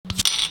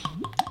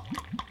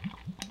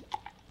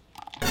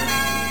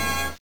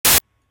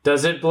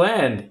Does it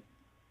blend?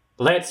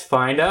 Let's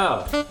find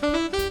out.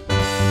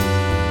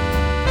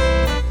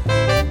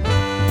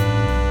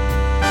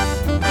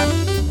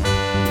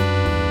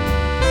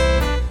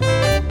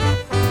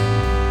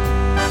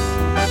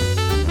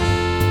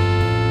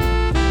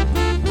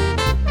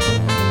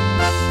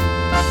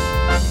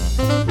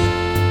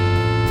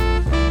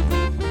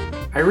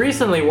 I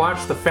recently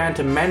watched The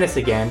Phantom Menace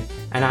again,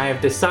 and I have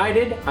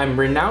decided I'm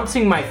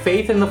renouncing my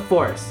faith in the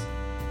Force.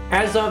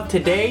 As of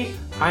today,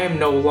 I am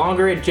no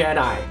longer a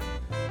Jedi.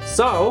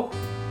 So,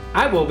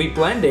 I will be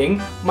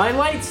blending my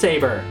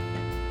lightsaber.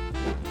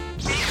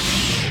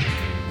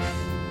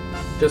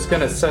 Just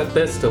gonna set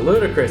this to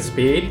ludicrous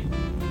speed.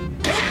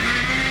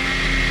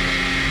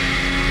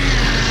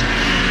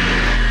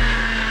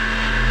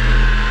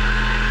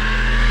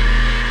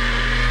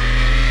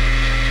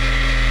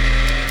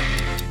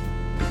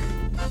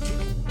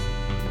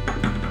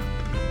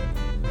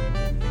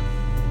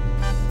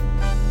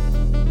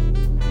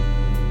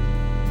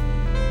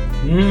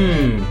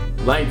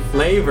 Light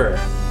flavor.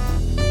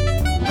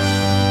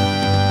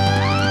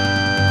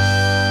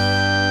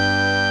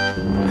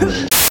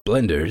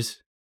 Blenders?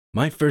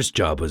 My first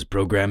job was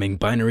programming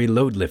binary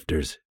load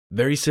lifters,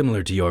 very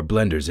similar to your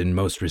blenders in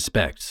most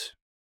respects.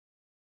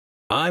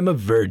 I'm a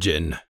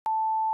virgin.